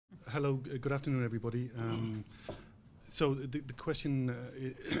Hello, good afternoon, everybody. So the question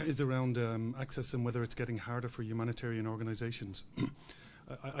is around access and whether it's getting harder for humanitarian organisations.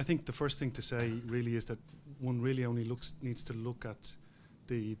 I think the first thing to say really is that one really only needs to look at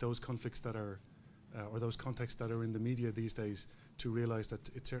those conflicts that are, or those contexts that are in the media these days to realise that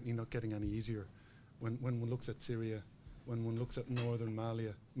it's certainly not getting any easier. When one looks at Syria, when one looks at northern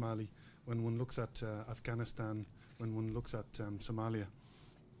Mali, when one looks at Afghanistan, when one looks at Somalia.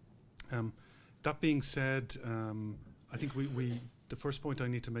 That being said, I think the first point I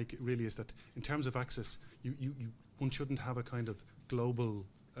need to make really is that in terms of access, one shouldn't have a kind of global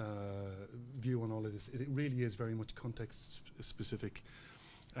view on all of this. It really is very much context specific.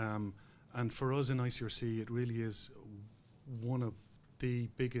 And for us in ICRC, it really is one of the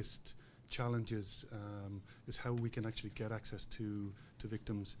biggest challenges is how we can actually get access to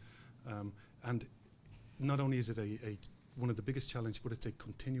victims. And not only is it one of the biggest challenges, but it's a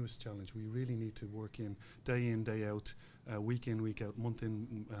continuous challenge. We really need to work in, day out, week in, week out, month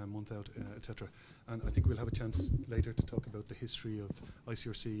in, month out, etc. And I think we'll have a chance later to talk about the history of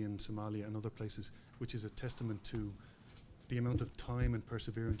ICRC in Somalia and other places, which is a testament to the amount of time and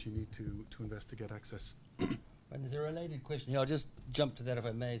perseverance you need to invest to get access. And there's a related question here. I'll just jump to that if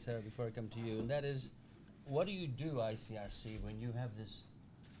I may, Sarah, before I come to you. And that is, what do you do, ICRC, when you have this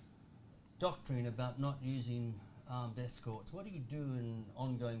doctrine about not using armed escorts? What do you do in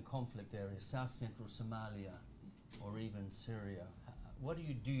ongoing conflict areas, South Central Somalia, or even Syria? What do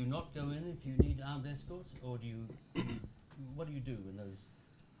you do? You not go in if you need armed escorts, or do you? What do you do in those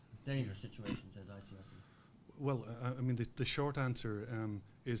dangerous situations as ICRC? Well, I mean, the short answer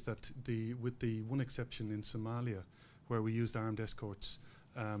is that with the one exception in Somalia, where we used armed escorts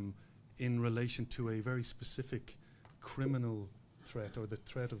in relation to a very specific criminal threat, or the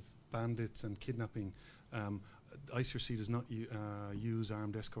threat of bandits and kidnapping, ICRC does not use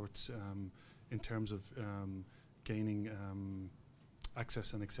armed escorts in terms of gaining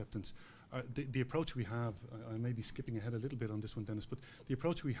access and acceptance. The approach we have, I may be skipping ahead a little bit on this one, Dennis, but the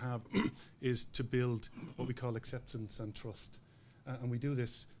approach we have is to build what we call acceptance and trust. And we do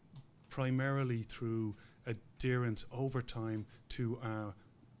this primarily through adherence over time to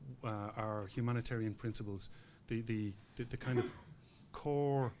our humanitarian principles. The kind of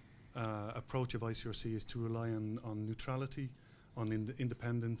core approach of ICRC is to rely on neutrality, on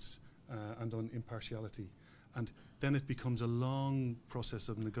independence, and on impartiality. And then it becomes a long process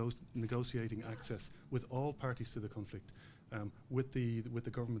of negotiating access with all parties to the conflict, with the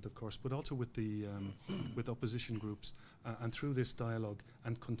government, of course, but also with the with opposition groups. And through this dialogue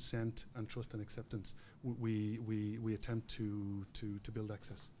and consent and trust and acceptance, we attempt to build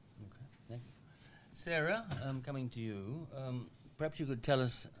access. Okay, thank you. Sarah, coming to you, perhaps you could tell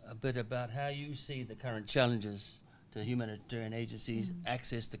us a bit about how you see the current challenges to humanitarian agencies,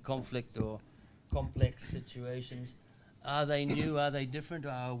 access to conflict or complex situations. Are they new? Are they different?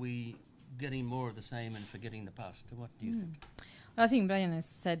 Or are we getting more of the same and forgetting the past? What do you think? I think Brian has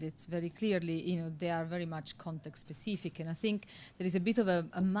said it very clearly. They are very much context specific, and I think there is a bit of a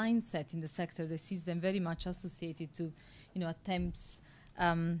mindset in the sector that sees them very much associated to, attempts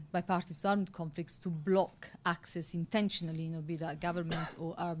by parties to armed conflicts to block access intentionally, be that governments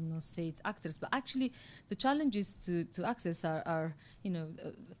or armed state actors. But actually, the challenges to access are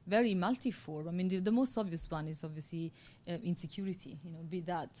very multiform. I mean, the most obvious one is obviously insecurity. Be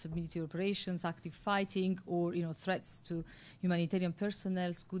that military operations, active fighting, or threats to humanitarian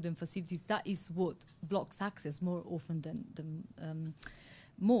personnel, goods and facilities. That is what blocks access more often than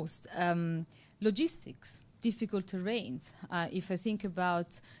most. Logistics. Difficult terrains. If I think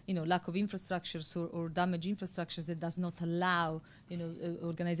about, lack of infrastructures or damaged infrastructures that does not allow,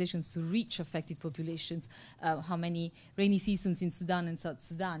 organizations to reach affected populations. How many rainy seasons in Sudan and South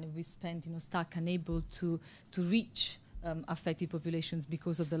Sudan we spent, stuck, unable to reach affected populations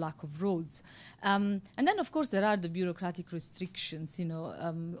because of the lack of roads. And then, of course, there are the bureaucratic restrictions,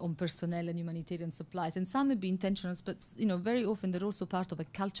 on personnel and humanitarian supplies. And some may be intentional, but, very often they're also part of a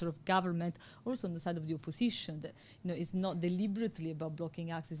culture of government, also on the side of the opposition, that, is not deliberately about blocking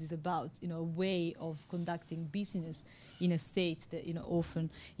access. It's about, a way of conducting business in a state that,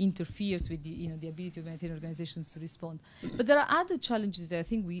 often interferes with the ability of humanitarian organizations to respond. But there are other challenges that I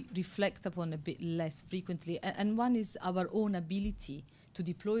think we reflect upon a bit less frequently. And one is our own ability to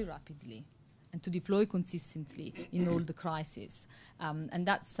deploy rapidly. and to deploy consistently in all the crises. And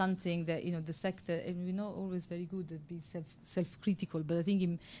that's something that, you know, the sector, and we're not always very good at being self-critical, but I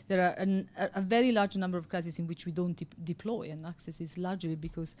think there are a very large number of crises in which we don't deploy, and access is largely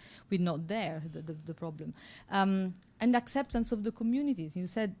because we're not there, the problem. And acceptance of the communities. You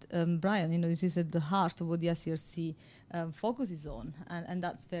said, Brian, you know, this is at the heart of what the ICRC focuses on, and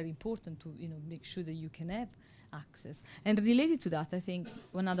that's very important to, you know, make sure that you can have access. And related to that, I think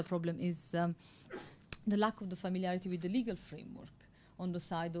one other problem is the lack of the familiarity with the legal framework on the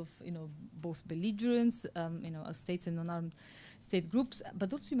side of, you know, both belligerents, you know, states and non-armed state groups,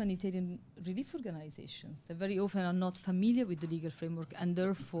 but also humanitarian relief organizations. They very often are not familiar with the legal framework, and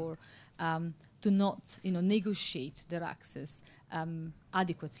therefore to not, you know, negotiate their access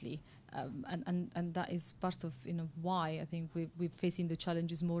adequately. And that is part of, you know, why I think we're facing the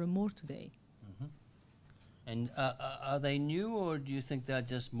challenges more and more today. Mm-hmm. And are they new, or do you think they're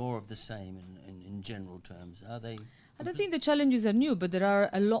just more of the same in general terms? Are they? I don't think the challenges are new, but there are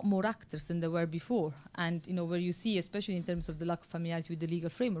a lot more actors than there were before. And, you know, where you see, especially in terms of the lack of familiarity with the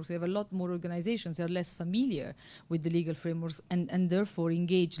legal frameworks, we have a lot more organizations that are less familiar with the legal frameworks and therefore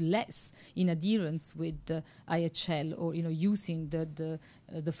engage less in adherence with IHL, or, you know, using the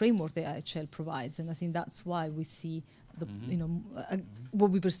framework that IHL provides. And I think that's why we see the, you know, what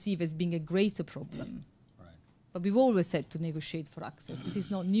we perceive as being a greater problem. But we've always said to negotiate for access. This is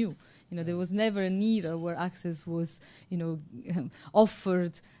not new. You know, there was never an era where access was, you know,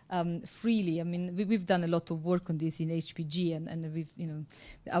 offered freely. I mean, we've done a lot of work on this in HPG, and we've, you know,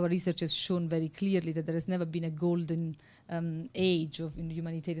 our research has shown very clearly that there has never been a golden age of, you know,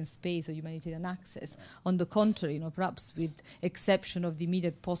 humanitarian space or humanitarian access. On the contrary, you know, perhaps with exception of the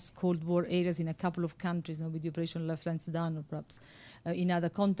immediate post-Cold War areas in a couple of countries, you know, with the Operation Lifeline Sudan, or perhaps in other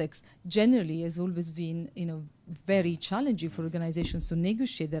contexts, generally has always been, you know, very challenging for organizations to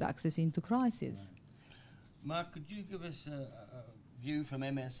negotiate their access into crisis. Marc, could you give us a view from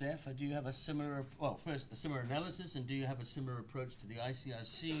MSF? Do you have a similar, well, first, a similar analysis, and do you have a similar approach to the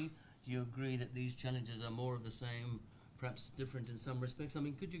ICRC? Do you agree that these challenges are more of the same, perhaps different in some respects? I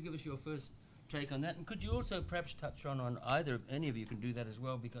mean, could you give us your first take on that? And could you also perhaps touch on any of you can do that as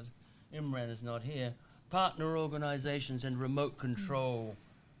well, because Imran is not here, partner organizations and remote control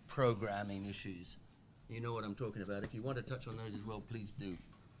programming issues? You know what I'm talking about. If you want to touch on those as well, please do.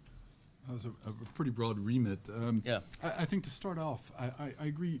 That was a pretty broad remit. I think to start off, I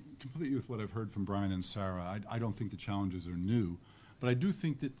agree completely with what I've heard from Brian and Sara. I don't think the challenges are new, but I do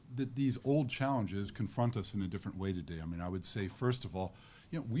think that these old challenges confront us in a different way today. I mean, I would say, first of all,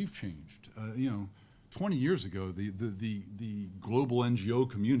 you know, we've changed. 20 years ago, the global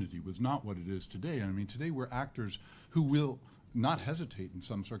NGO community was not what it is today. I mean, today we're actors who will not hesitate in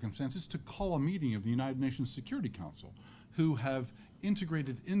some circumstances to call a meeting of the United Nations Security Council, who have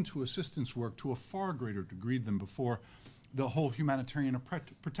integrated into assistance work to a far greater degree than before the whole humanitarian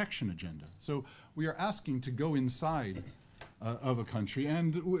protection agenda. So we are asking to go inside of a country,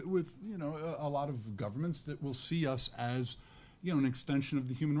 and with, you know, a lot of governments that will see us as, you know, an extension of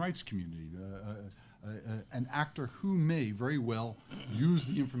the human rights community, an actor who may very well use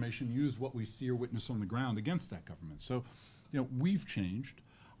the information, use what we see or witness on the ground against that government. So, you know, we've changed.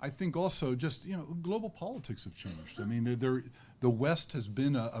 I think also just, you know, global politics have changed. I mean, the West has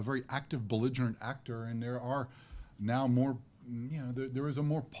been a very active, belligerent actor, and there are now more, you know, there is a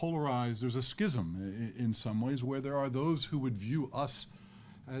more polarized, there's a schism in some ways, where there are those who would view us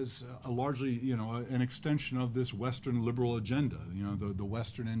as largely, you know, an extension of this Western liberal agenda, you know, the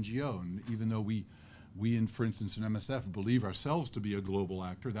Western NGO. And even though we for instance, in MSF believe ourselves to be a global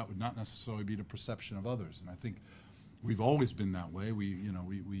actor, that would not necessarily be the perception of others. And I think we've always been that way.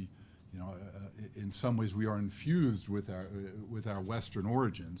 In some ways we are infused with our Western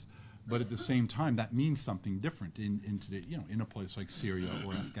origins, but at the same time that means something different in today, you know, in a place like Syria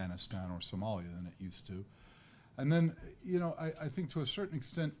or Afghanistan or Somalia than it used to. And then, you know, I think to a certain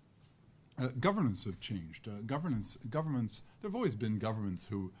extent, governments have changed. Governments. There've always been governments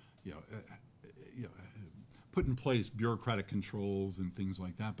who, put in place bureaucratic controls and things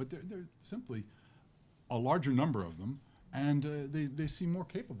like that. But they're simply a larger number of them, and they seem more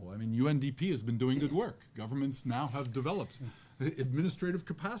capable. I mean, UNDP has been doing good work. Governments now have developed administrative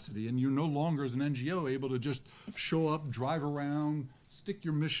capacity, and you're no longer, as an NGO, able to just show up, drive around, stick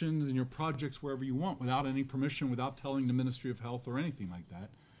your missions and your projects wherever you want without any permission, without telling the Ministry of Health or anything like that.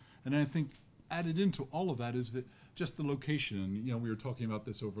 And I think added into all of that is that just the location, and, you know, we were talking about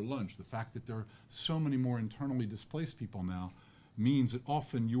this over lunch, the fact that there are so many more internally displaced people now means that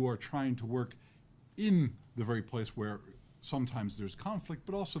often you are trying to work in the very place where sometimes there's conflict,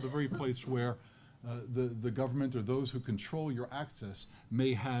 but also the very place where the government or those who control your access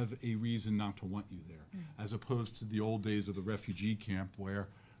may have a reason not to want you there, as opposed to the old days of the refugee camp where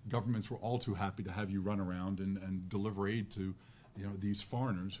governments were all too happy to have you run around and deliver aid to, these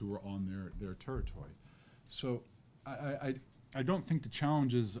foreigners who were on their territory. So I don't think the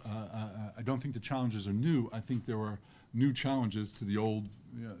challenges are new. I think there are new challenges to the old,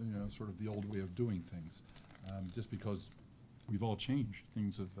 sort of the old way of doing things, just because we've all changed.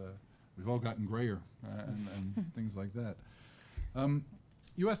 We've all gotten grayer and things like that.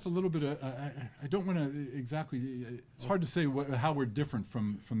 You asked a little bit. I don't want to exactly. It's hard to say how we're different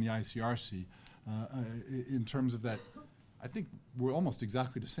from the ICRC in terms of that. I think we're almost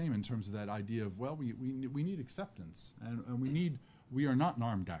exactly the same in terms of that idea of, well, we need acceptance, and we are not an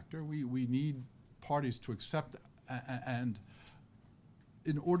armed actor. We need parties to accept, and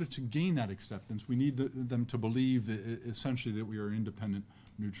in order to gain that acceptance, we need them to believe essentially that we are independent,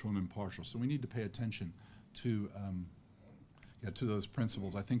 neutral, and impartial. So we need to pay attention to those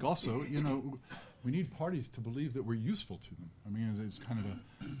principles. I think also, we need parties to believe that we're useful to them. I mean, it's kind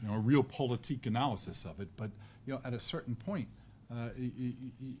of a real politique analysis of it. But at a certain point,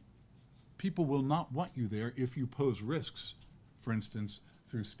 people will not want you there if you pose risks, for instance,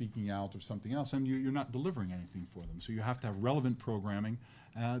 through speaking out or something else, and you're not delivering anything for them. So you have to have relevant programming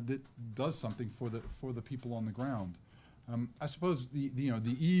that does something for the people on the ground. I suppose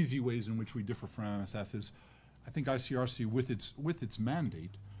the easy ways in which we differ from MSF is, I think ICRC with its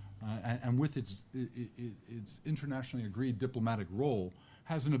mandate and with its internationally agreed diplomatic role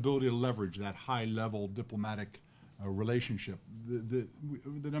has an ability to leverage that high-level diplomatic relationship that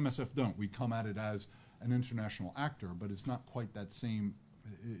MSF don't. We come at it as an international actor, but it's not quite that same.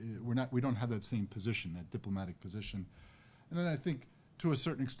 We don't have that same position, that diplomatic position. And then I think, to a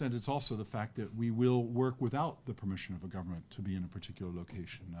certain extent, it's also the fact that we will work without the permission of a government to be in a particular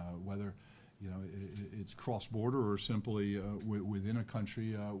location, whether it's cross-border or simply within a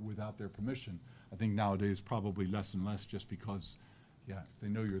country without their permission. I think nowadays probably less and less, just because, if they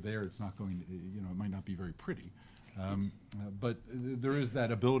know you're there, it's not going to, it might not be very pretty. But there is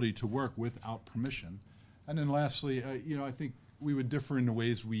that ability to work without permission. And then lastly, I think we would differ in the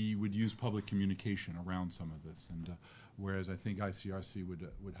ways we would use public communication around some of this. And whereas I think ICRC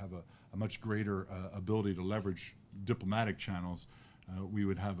would have a much greater ability to leverage diplomatic channels, we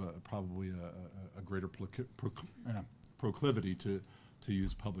would have probably a greater proclivity to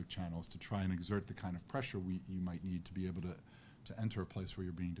use public channels to try and exert the kind of pressure you might need to be able to enter a place where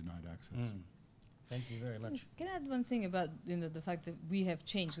you're being denied access. Thank you very much. Can I add one thing about the fact that we have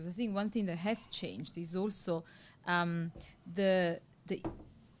changed? Because I think one thing that has changed is also the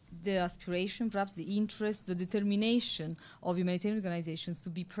aspiration, perhaps the interest, the determination of humanitarian organizations to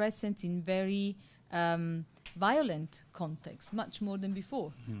be present in very violent contexts, much more than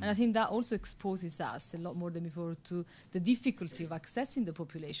before. And I think that also exposes us a lot more than before to the difficulty of accessing the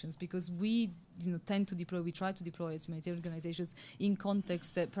populations, because we we try to deploy as humanitarian organizations in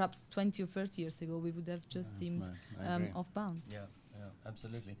contexts that perhaps 20 or 30 years ago we would have just deemed off-bound. Yeah,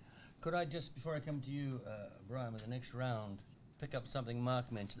 absolutely. Could I just, before I come to you, Brian, with the next round, pick up something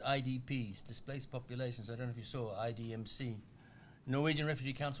Marc mentioned, IDPs, displaced populations. I don't know if you saw IDMC. Norwegian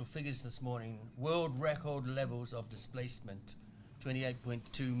Refugee Council figures this morning, world record levels of displacement,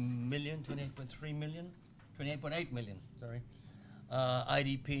 28.2 million, 28.3 million, 28.8 million, sorry.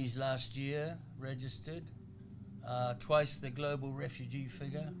 IDPs last year registered, twice the global refugee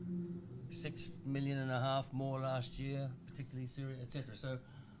figure, 6.5 million more last year, particularly Syria, etc. So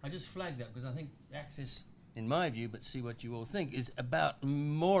I just flagged that because I think access, in my view, but see what you all think, is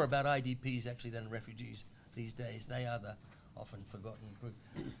more about IDPs actually than refugees these days. They are the often forgotten group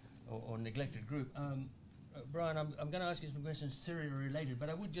or neglected group. Brian, I'm going to ask you some questions Syria related, but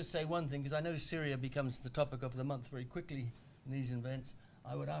I would just say one thing, because I know Syria becomes the topic of the month very quickly in these events.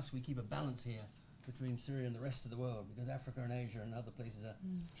 I would ask we keep a balance here between Syria and the rest of the world, because Africa and Asia and other places are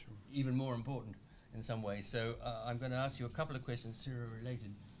even more important in some ways. So I'm going to ask you a couple of questions Syria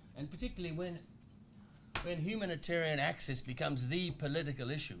related, and particularly when humanitarian access becomes the political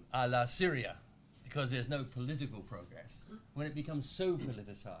issue, a la Syria, because there's no political progress, when it becomes so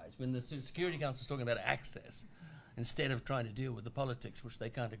politicized, when the Security Council is talking about access instead of trying to deal with the politics, which they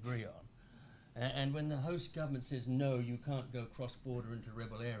can't agree on, and when the host government says, no, you can't go cross-border into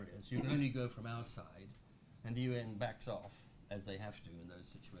rebel areas, you can only go from our side, and the UN backs off, as they have to in those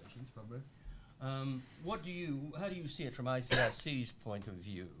situations, probably. How do you see it from ICRC's point of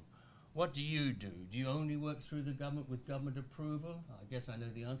view? What do you do? Do you only work through the government with government approval? I guess I know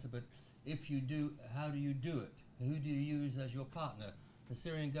the answer, but if you do, how do you do it? Who do you use as your partner? The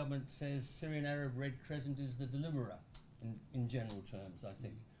Syrian government says Syrian Arab Red Crescent is the deliverer, in general terms, I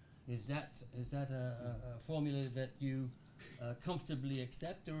think. Is that a formula that you comfortably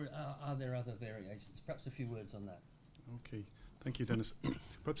accept, or are there other variations? Perhaps a few words on that. Okay, thank you, Dennis.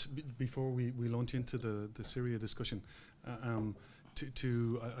 Perhaps before we launch into the Syria discussion,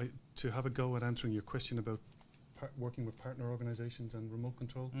 to have a go at answering your question about working with partner organisations and remote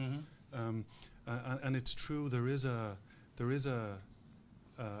control. Mm-hmm. And it's true, there is a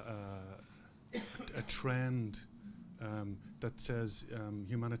trend that says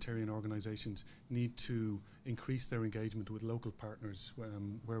humanitarian organisations need to increase their engagement with local partners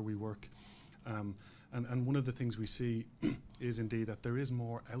where we work. And one of the things we see is indeed that there is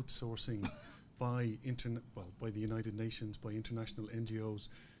more outsourcing by the United Nations, by international NGOs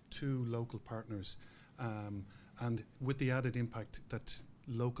to local partners, and with the added impact that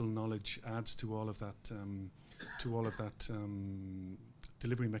local knowledge adds to all of that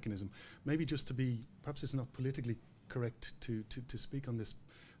delivery mechanism. Maybe just to be, perhaps it's not politically correct to speak on this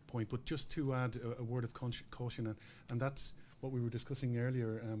point, but just to add a word of caution, and that's what we were discussing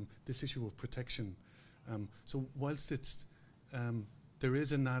earlier, this issue of protection. So whilst it's there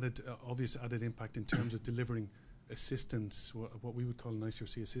is an obvious added impact in terms of delivering assistance, what we would call an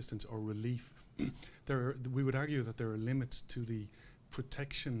ICRC assistance or relief, we would argue that there are limits to the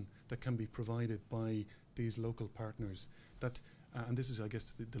protection that can be provided by these local partners. That, and this is, I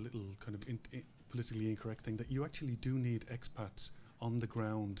guess, the little kind of politically incorrect thing, that you actually do need expats on the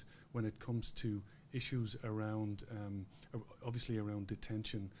ground when it comes to issues around, obviously around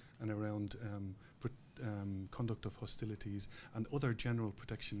detention and around conduct of hostilities and other general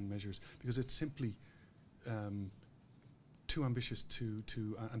protection measures, because it's simply too ambitious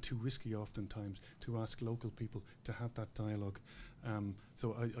and too risky oftentimes to ask local people to have that dialogue.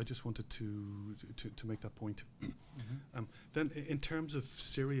 So I just wanted to make that point. Mm-hmm. Then in terms of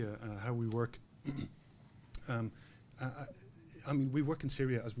Syria, how we work, I mean, we work in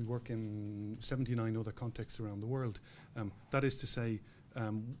Syria as we work in 79 other contexts around the world. That is to say,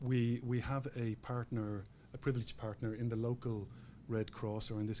 we have a partner, a privileged partner in the local Red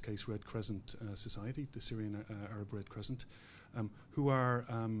Cross, or in this case Red Crescent Society, the Syrian Arab Red Crescent, who are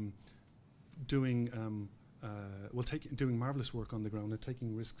doing marvellous work on the ground. They're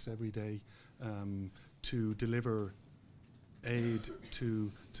taking risks every day to deliver aid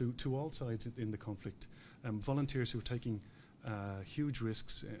to all sides in the conflict. Volunteers who are taking huge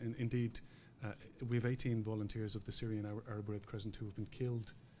risks. Indeed, we have 18 volunteers of the Syrian Arab Red Crescent who have been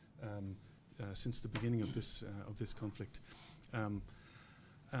killed since the beginning of this conflict.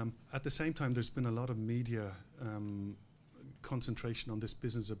 At the same time, there's been a lot of media concentration on this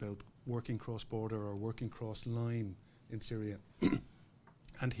business about working cross-border or working cross-line in Syria.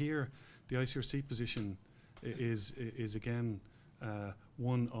 And here, the ICRC position is again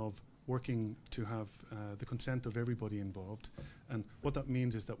one of working to have the consent of everybody involved. And what that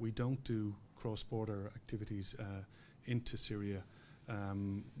means is that we don't do cross-border activities into Syria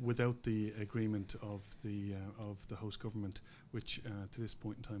without the agreement of the host government, which to this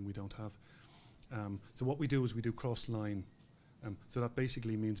point in time we don't have. So what we do is we do cross-line. So that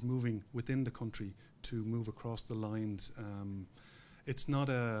basically means moving within the country to move across the lines. It's not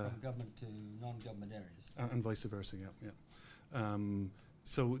a... From government to non-government areas. And vice versa, yeah.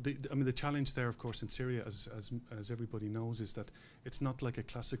 So the challenge there, of course, in Syria, as everybody knows, is that it's not like a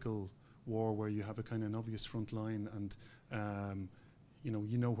classical war where you have a kind of an obvious front line and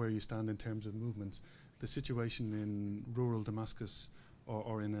you know where you stand in terms of movements. The situation in rural Damascus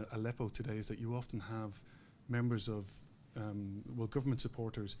or in Aleppo today is that you often have members of government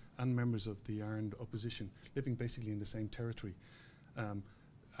supporters and members of the armed opposition living basically in the same territory.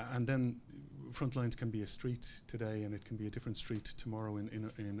 And then front lines can be a street today and it can be a different street tomorrow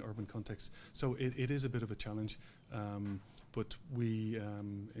in urban contexts. So it is a bit of a challenge, but we,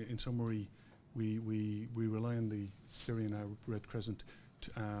 in summary, we rely on the Syrian Arab Red Crescent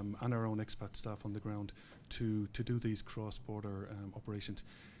and our own expat staff on the ground to do these cross-border operations.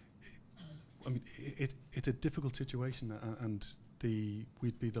 I mean, it's a difficult situation, and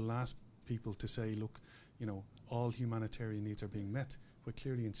we'd be the last people to say, look, all humanitarian needs are being met. But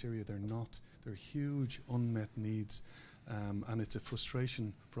clearly in Syria they're not. There are huge unmet needs, and it's a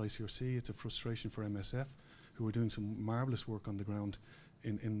frustration for ICRC, it's a frustration for MSF, who are doing some marvellous work on the ground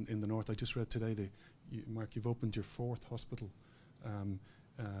in the north. I just read today that, Mark, you've opened your 4th hospital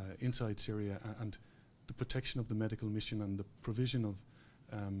inside Syria, and the protection of the medical mission and the provision of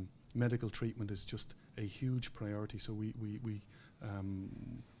medical treatment is just a huge priority. So we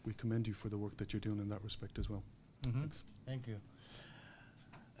commend you for the work that you're doing in that respect as well. Mm-hmm. Thanks. Thank you.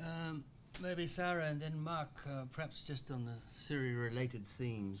 Maybe Sara and then Marc, perhaps just on the Syria-related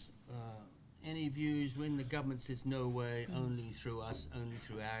themes. any views when the government says no way, only through us, only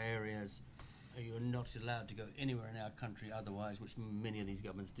through our areas? You're not allowed to go anywhere in our country otherwise, which many of these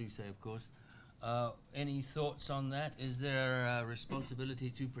governments do say, of course. Any thoughts on that? Is there a responsibility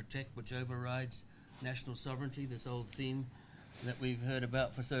to protect which overrides national sovereignty, this old theme that we've heard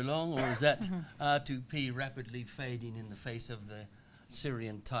about for so long, or is that R2P rapidly fading in the face of the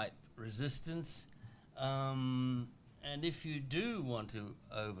Syrian-type resistance? And if you do want to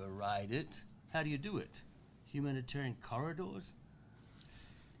override it, how do you do it? Humanitarian corridors?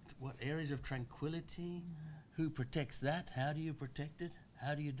 What areas of tranquility? Who protects that? How do you protect it?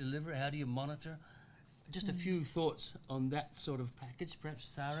 How do you deliver? How do you monitor? Just a few thoughts on that sort of package, perhaps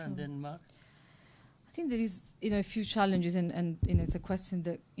Sara and then Marc. I think there is, a few challenges, and it's a question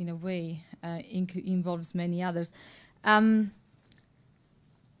that, in a way, involves many others.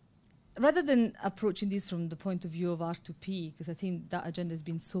 Rather than approaching this from the point of view of R2P, because I think that agenda has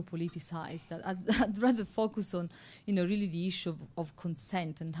been so politicized, that I'd rather focus on, really the issue of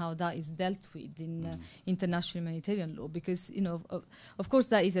consent and how that is dealt with in international humanitarian law, because, of course,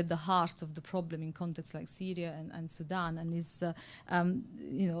 that is at the heart of the problem in contexts like Syria and Sudan, and is,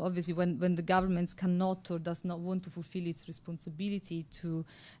 obviously when the governments cannot or does not want to fulfill its responsibility to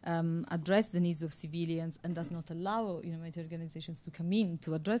address the needs of civilians and does not allow humanitarian organizations to come in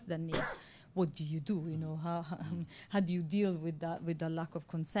to address their needs. What do you do? How do you deal with that lack of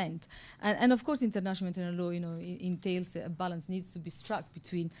consent? And of course, international humanitarian law, entails a balance needs to be struck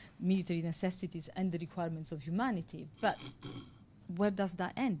between military necessities and the requirements of humanity. But where does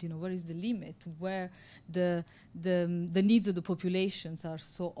that end? Where is the limit? Where the needs of the populations are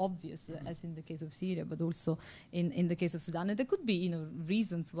so obvious, as in the case of Syria, but also in the case of Sudan. And there could be,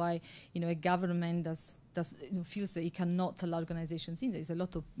 reasons why, a government feels that it cannot allow organizations in. There is a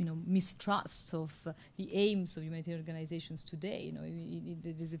lot of mistrust of the aims of humanitarian organizations today.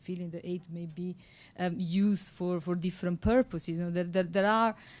 There's a feeling that aid may be used for different purposes. There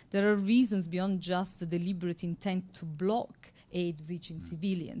are reasons beyond just the deliberate intent to block aid reaching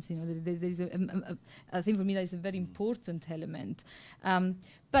civilians. There is I think for me that is a very important element.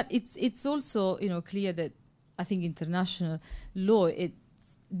 But it's also clear that I think international law, it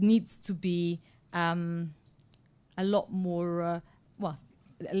needs to be a lot more, a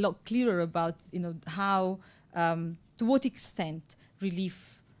lot clearer about, how, to what extent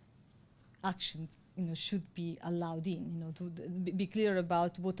relief action, should be allowed in, to be clear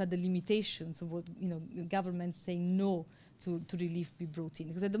about what are the limitations of what, governments saying no to relief be brought in.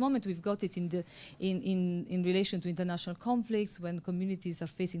 Because at the moment we've got it in relation to international conflicts, when communities are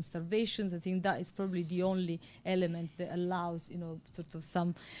facing starvations. I think that is probably the only element that allows, sort of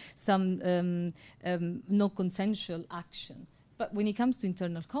some no consensual action. But when it comes to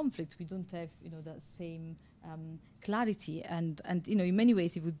internal conflict, we don't have, that same clarity, and in many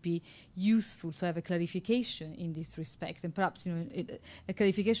ways it would be useful to have a clarification in this respect, and perhaps a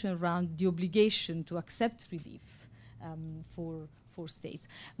clarification around the obligation to accept relief for states.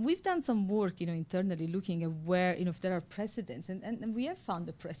 We've done some work, internally, looking at where, if there are precedents, and we have found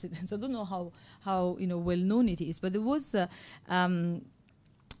the precedents. I don't know how well known it is, but there was a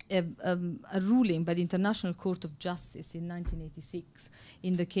ruling by the International Court of Justice in 1986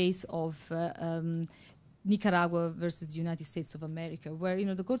 in the case of Nicaragua versus the United States of America, where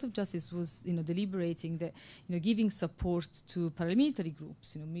the Court of Justice was deliberating that giving support to paramilitary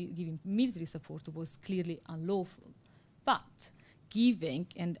groups, giving military support was clearly unlawful. But giving,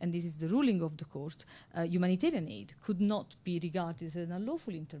 and this is the ruling of the court, humanitarian aid could not be regarded as an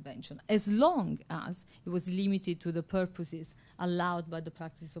unlawful intervention as long as it was limited to the purposes allowed by the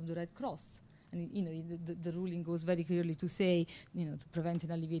practice of the Red Cross. And the ruling goes very clearly to say, to prevent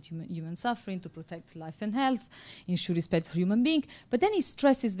and alleviate human suffering, to protect life and health, ensure respect for human beings. But then it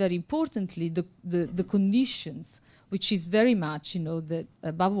stresses very importantly the conditions, which is very much, that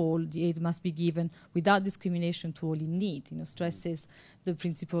above all, the aid must be given without discrimination to all in need. Stresses the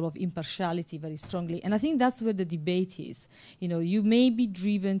principle of impartiality very strongly. And I think that's where the debate is. You may be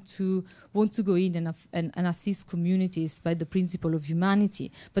driven to want to go in and assist communities by the principle of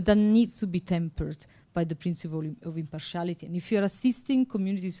humanity, but that needs to be tempered by the principle of impartiality. And if you're assisting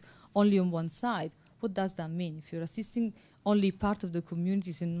communities only on one side, what does that mean? If you're assisting only part of the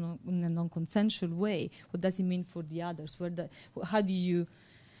communities in a non-consensual way, what does it mean for the others? How do you,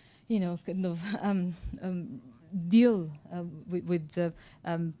 deal with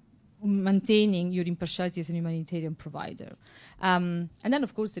maintaining your impartiality as a humanitarian provider? And then,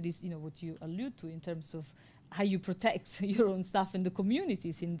 of course, there is, what you allude to in terms of how you protect your own staff and the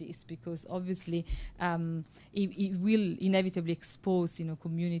communities in this, because obviously it will inevitably expose,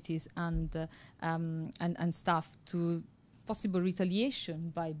 communities and staff to possible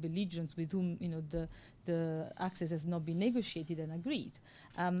retaliation by belligerents with whom the access has not been negotiated and agreed.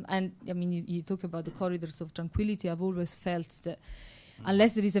 And I mean, you talk about the corridors of tranquility. I've always felt that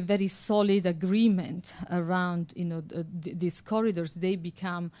unless there is a very solid agreement around, these corridors, they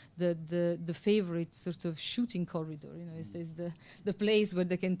become the favorite sort of shooting corridor. It's the place where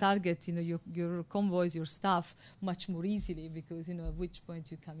they can target, your convoys, your staff much more easily because, at which point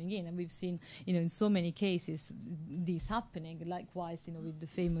you're coming in. And we've seen, in so many cases, this happening. Likewise, with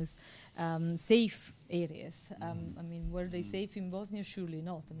the famous safe areas. I mean, were they safe in Bosnia? Surely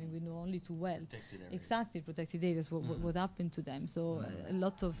not. I mean, we know only too well. Protected areas. What happened to them? So a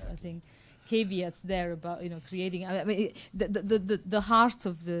lot of, I think, caveats there about creating. I mean, the heart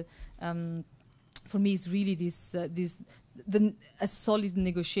of the for me is really a solid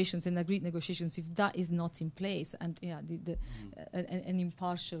negotiations and agreed negotiations. If that is not in place, and an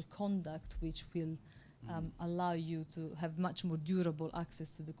impartial conduct which will allow you to have much more durable access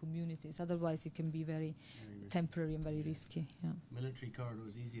to the communities. Otherwise, it can be very temporary and very risky. Yeah. Military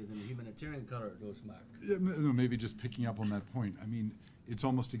corridors easier than humanitarian corridors, Marc. Yeah, no, maybe just picking up on that point. I mean, it's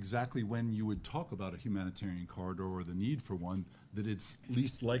almost exactly when you would talk about a humanitarian corridor or the need for one that it's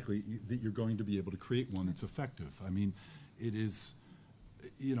least likely that you're going to be able to create one that's effective. I mean, it is.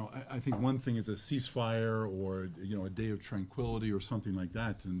 I think one thing is a ceasefire or a day of tranquility or something like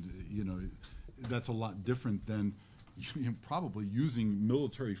that, and that's a lot different than probably using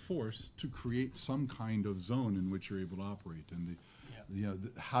military force to create some kind of zone in which you're able to operate, and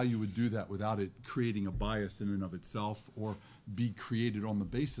how you would do that without it creating a bias in and of itself or be created on the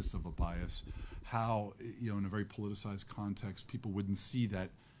basis of a bias. How in a very politicized context people wouldn't see that.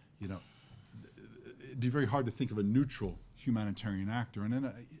 It'd be very hard to think of a neutral humanitarian actor, and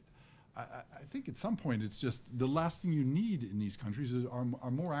then I think at some point it's just the last thing you need in these countries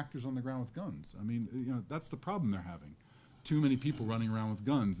are more actors on the ground with guns. I mean, that's the problem they're having. Too many people running around with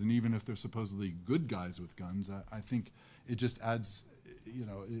guns, and even if they're supposedly good guys with guns, I think it just adds,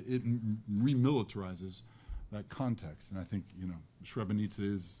 it remilitarizes that context. And I think, Srebrenica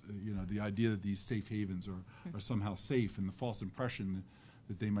is, the idea that these safe havens are somehow safe, and the false impression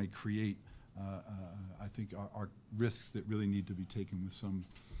that they might create, I think are risks that really need to be taken with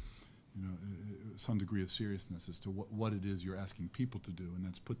some degree of seriousness as to what it is you're asking people to do, and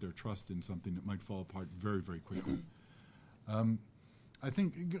that's put their trust in something that might fall apart very, very quickly. I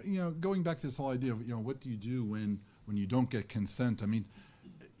think, going back to this whole idea of, what do you do when you don't get consent? I mean,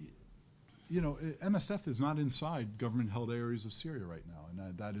 MSF is not inside government-held areas of Syria right now,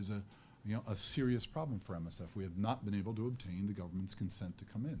 and that is a serious problem for MSF. We have not been able to obtain the government's consent to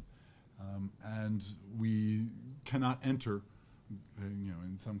come in, and we cannot enter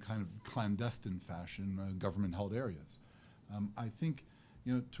in some kind of clandestine fashion, government-held areas. I think,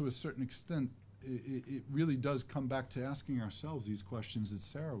 to a certain extent, it really does come back to asking ourselves these questions that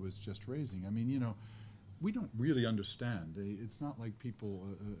Sara was just raising. I mean, we don't really understand. It's not like people,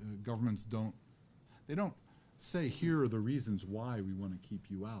 governments don't say, here are the reasons why we want to keep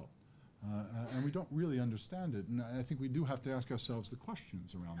you out. And we don't really understand it. And I think we do have to ask ourselves the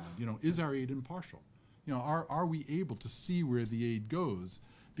questions around that. Is our aid impartial? Are we able to see where the aid goes?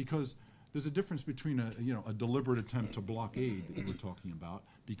 Because there's a difference between a deliberate attempt to block aid that we're talking about,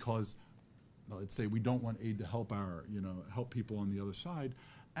 because let's say we don't want aid to help help people on the other side,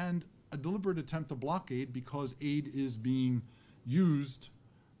 and a deliberate attempt to block aid because aid is being used,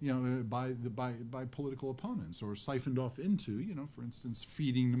 by political opponents or siphoned off into, for instance,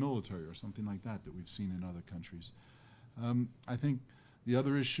 feeding the military or something like that we've seen in other countries. I think the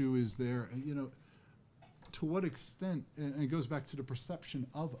other issue is there, to what extent, and it goes back to the perception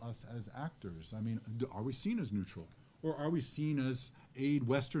of us as actors. I mean, are we seen as neutral? Or are we seen as aid,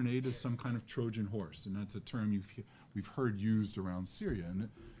 Western aid, as some kind of Trojan horse? And that's a term we've heard used around Syria. And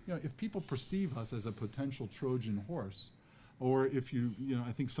if people perceive us as a potential Trojan horse, or if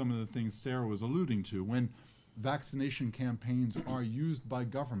I think some of the things Sara was alluding to, when vaccination campaigns are used by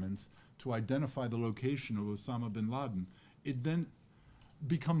governments to identify the location of Osama bin Laden, it then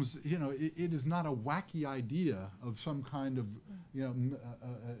becomes, it is not a wacky idea of some kind of,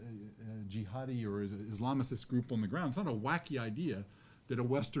 jihadi or Islamist group on the ground. It's not a wacky idea that a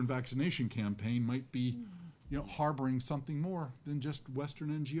Western vaccination campaign might be, harboring something more than just Western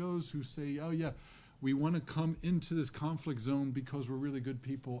NGOs who say, oh yeah, we want to come into this conflict zone because we're really good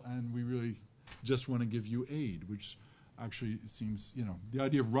people and we really just want to give you aid, which actually seems, the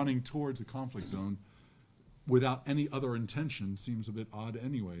idea of running towards a conflict zone without any other intention seems a bit odd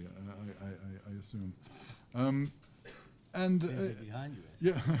anyway, I assume. And behind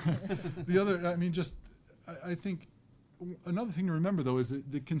you. Yeah. The other, I mean, I think another thing to remember, though, is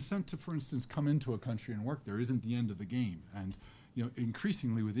that the consent to, for instance, come into a country and work there isn't the end of the game. And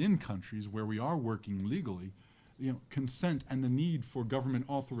increasingly within countries where we are working legally, consent and the need for government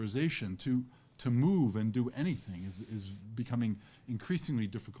authorization to move and do anything is becoming increasingly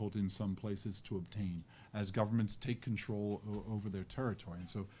difficult in some places to obtain as governments take control over their territory. And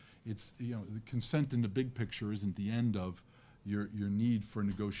so it's, the consent in the big picture isn't the end of your need for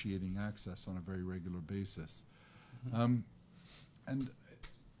negotiating access on a very regular basis. And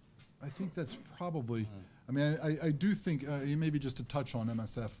I think that's probably, I mean, I do think, maybe just to touch on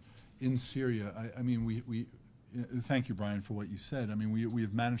MSF in Syria, I mean, we thank you, Brian, for what you said. I mean, we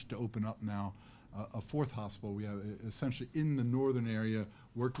have managed to open up now a fourth hospital. We have essentially in the northern area,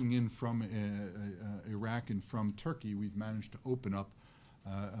 working in from Iraq and from Turkey, we've managed to open up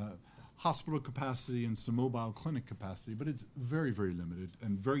hospital capacity and some mobile clinic capacity, but it's very, very limited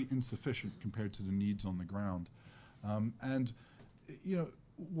and very insufficient compared to the needs on the ground. And,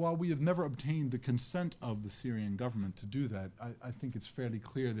 while we have never obtained the consent of the Syrian government to do that, I think it's fairly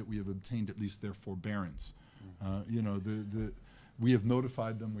clear that we have obtained at least their forbearance. We have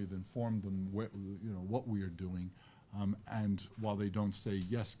notified them, we've informed them what we are doing, and while they don't say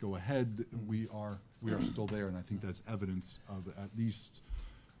yes, go ahead, we are still there, and I think that's evidence of at least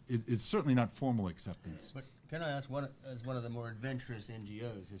it's certainly not formal acceptance. But can I ask, as one of the more adventurous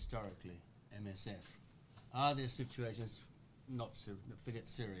NGOs historically, MSF, are there situations, forget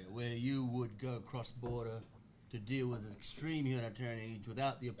Syria, where you would go cross-border to deal with extreme humanitarian needs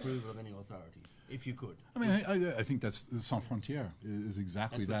without the approval of any authorities, if you could? I mean, I think that's Sans Frontières is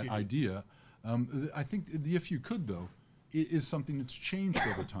exactly that idea. I think the if you could, though, is something that's changed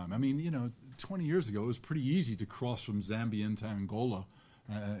over time. I mean, 20 years ago, it was pretty easy to cross from Zambia into Angola,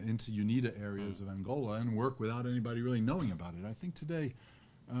 into UNITA areas of Angola and work without anybody really knowing about it. I think today,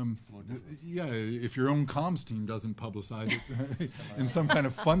 if your own comms team doesn't publicize it in some kind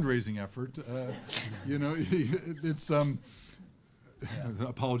of fundraising effort, it's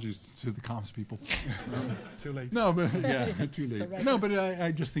apologies to the comms people. Too late. No, but too late. No, but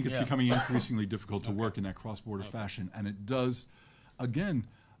I just think it's becoming increasingly difficult to work in that cross-border fashion, and it does. Again,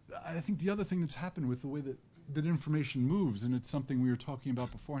 I think the other thing that's happened with the way that information moves, and it's something we were talking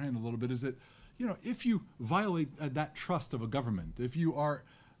about beforehand a little bit, is that if you violate that trust of a government, if you are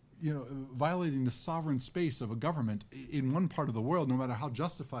violating the sovereign space of a government in one part of the world, no matter how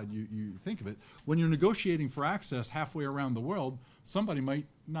justified you think of it, when you're negotiating for access halfway around the world, somebody might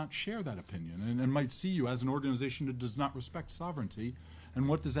not share that opinion and might see you as an organization that does not respect sovereignty. And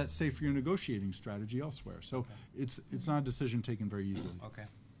what does that say for your negotiating strategy elsewhere? So it's not a decision taken very easily. Okay,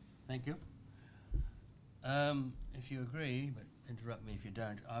 thank you. If you agree, but interrupt me if you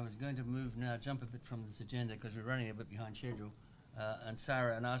don't, I was going to jump a bit from this agenda because we're running a bit behind schedule. And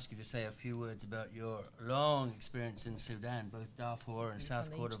Sara, and ask you to say a few words about your long experience in Sudan, both Darfur and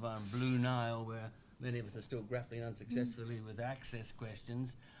South Kordofan, Blue Nile, where many of us are still grappling unsuccessfully with access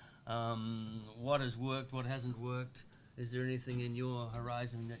questions. What has worked, what hasn't worked? Is there anything in your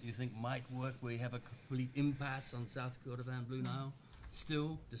horizon that you think might work where you have a complete impasse on South Kordofan, Blue Nile?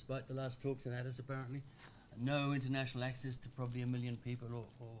 Still, despite the last talks in Addis apparently, no international access to probably 1 million people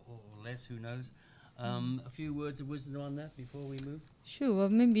or less, who knows? A few words of wisdom on that before we move? Sure. Well,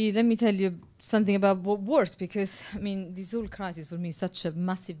 maybe let me tell you something about what worked, because, I mean, this whole crisis for me is such a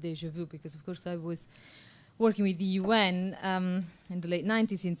massive deja vu, because, of course, I was working with the UN in the late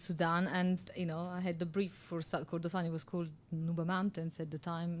 90s in Sudan, and, I had the brief for South Kordofan. It was called Nuba Mountains at the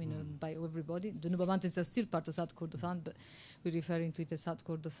time, by everybody. The Nuba Mountains are still part of South Kordofan, but we're referring to it as South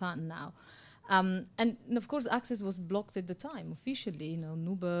Kordofan now. And of course, access was blocked at the time, officially.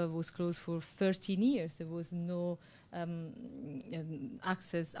 Nuba was closed for 13 years. There was no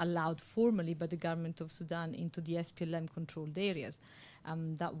access allowed formally by the government of Sudan into the SPLM-controlled areas.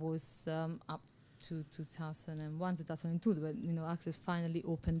 That was up to 2001, 2002, when access finally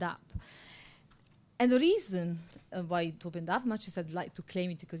opened up. And the reason why it opened up, much as I'd like to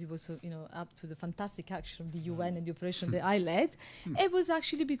claim it because it was, up to the fantastic action of the UN and the operation that I led, it was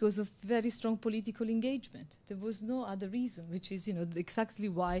actually because of very strong political engagement. There was no other reason, which is, exactly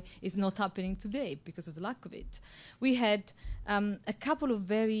why it's not happening today, because of the lack of it. We had a couple of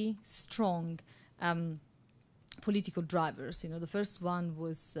very strong political drivers. The first one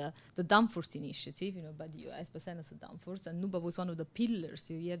was the Danforth Initiative, by the US, by Senator Danforth, and Nuba was one of the pillars.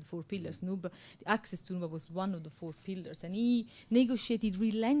 He had 4 pillars. The access to Nuba was one of the 4 pillars, and he negotiated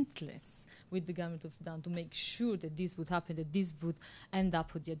relentless with the government of Sudan to make sure that this would happen, that this would end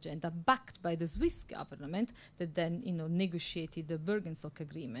up on the agenda, backed by the Swiss government that then, negotiated the Bergenstock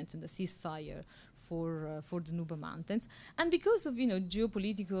Agreement and the ceasefire for the Nuba Mountains. And because of,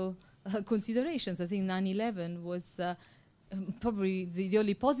 geopolitical considerations, I think 9/11 was probably the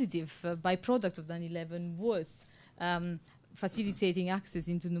only positive byproduct of 9/11 was facilitating access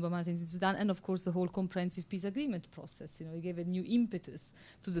into Nuba Mountains in Sudan, and of course the whole comprehensive peace agreement process. You know, it gave a new impetus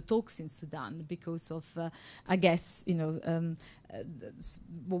to the talks in Sudan because of, I guess, you know,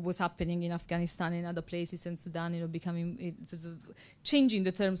 what was happening in Afghanistan and other places, and Sudan, you know, becoming sort of changing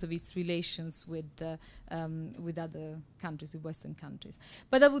the terms of its relations with other countries, with Western countries.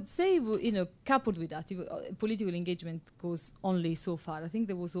 But I would say, you know, coupled with that, political engagement goes only so far. I think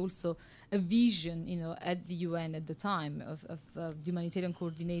there was also a vision, you know, at the UN at the time of the humanitarian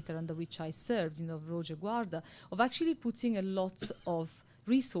coordinator under which I served, you know, Roger Guarda, of actually putting a lot of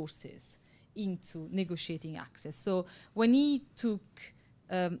resources into negotiating access. So when he took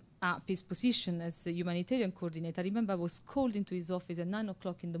up his position as a humanitarian coordinator, I remember I was called into his office at 9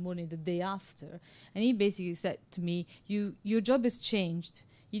 o'clock in the morning the day after, and he basically said to me, your job has changed.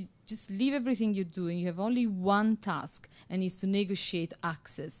 You just leave everything you're doing. You have only one task, and it's to negotiate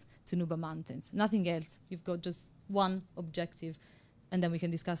access to Nuba Mountains. Nothing else. You've got just one objective, and then we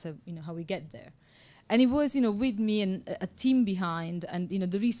can discuss how we get there. And it was, you know, with me and a team behind, and, you know,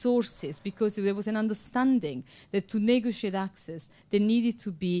 the resources, because there was an understanding that to negotiate access, there needed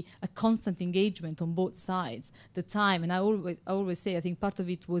to be a constant engagement on both sides. The time, and I always say, I think part of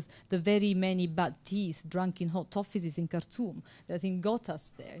it was the very many bad teas drunk in hot offices in Khartoum that I think got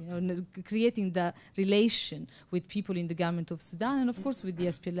us there. You know, creating the relation with people in the government of Sudan, and of course with the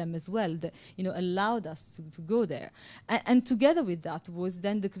SPLM as well, that, you know, allowed us to go there. And together with that was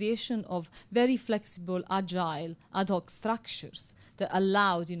then the creation of very flexible, agile, ad hoc structures that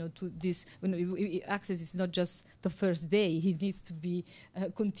allowed, you know, to this. Access is not just the first day; it needs to be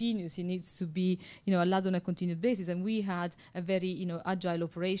continuous. It needs to be, you know, allowed on a continued basis. And we had a very, you know, agile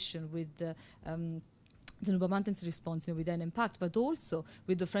operation with the Nuba Mountains response, you know, with an impact, but also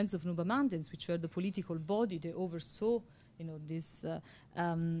with the Friends of Nuba Mountains, which were the political body that oversaw, you know, this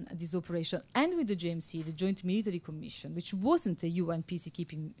operation, and with the JMC, the Joint Military Commission, which wasn't a UN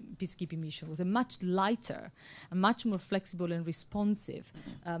peacekeeping mission, was a much lighter, a much more flexible and responsive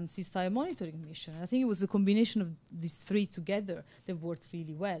ceasefire monitoring mission. And I think it was the combination of these three together that worked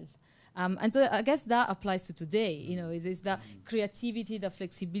really well. And so I guess that applies to today. You know, it is that creativity, the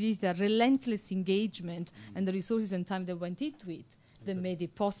flexibility, the relentless engagement, and the resources and time that went into it that made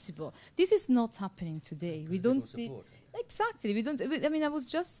it possible. This is not happening today. We don't see. Exactly. We don't. I mean, I was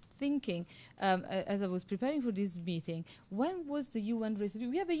just thinking as I was preparing for this meeting, when was the UN resolution?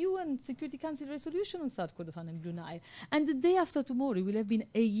 We have a UN Security Council resolution on South Kordofan and Blue Nile, and the day after tomorrow it will have been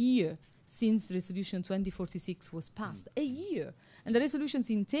a year since Resolution 2046 was passed. A year. And the resolutions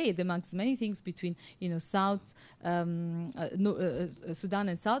entailed, amongst many things, between, you know, Sudan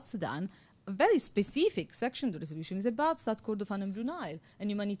and South Sudan. A very specific section of the resolution is about South Kordofan and Blue Nile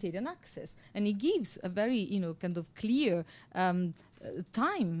and humanitarian access, and it gives a very, you know, kind of clear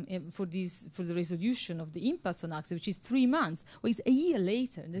time for the resolution of the impasse on access, which is 3 months. Well, it's a year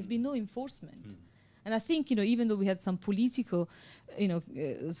later, and there's been no enforcement. And I think, you know, even though we had some political, you know,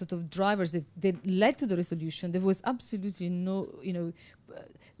 sort of drivers that led to the resolution, there was absolutely no, you know,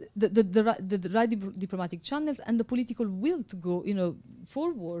 the right diplomatic channels and the political will to go, you know,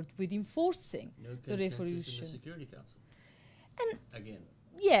 forward with enforcing the resolution. In the Security Council. And again.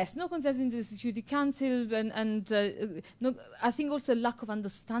 Yes, no consensus in the Security Council, and no, I think also a lack of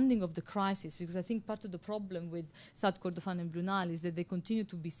understanding of the crisis, because I think part of the problem with South Kordofan and Blue Nile is that they continue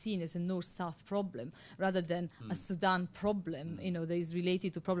to be seen as a North-South problem rather than a Sudan problem, you know, that is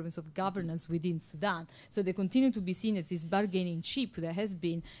related to problems of governance within Sudan. So they continue to be seen as this bargaining chip that has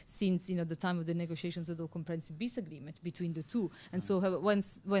been since, you know, the time of the negotiations of the comprehensive peace agreement between the two. And so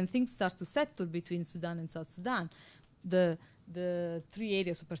when things start to settle between Sudan and South Sudan, the three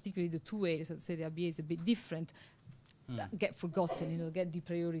areas, or particularly the two areas that say the RBA is a bit different, get forgotten, you know, get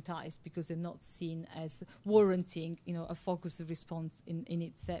deprioritized because they're not seen as warranting, you know, a focused response in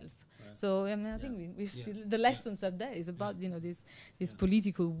itself. Right. So I mean, I think we still, the lessons are there. It's about, you know, this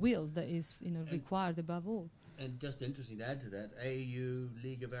political will that is, you know, required above all. And just interesting to add to that, AU,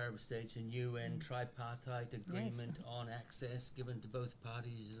 League of Arab States and UN tripartite agreement on access given to both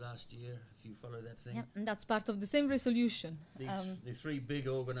parties last year, if you follow that thing. Yeah, and that's part of the same resolution. The three big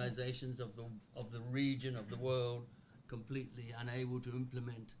organizations of the region, of the world, completely unable to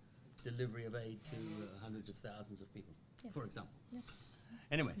implement delivery of aid to hundreds of thousands of people, for example. Yeah.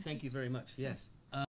 Anyway, thank you very much. Yes.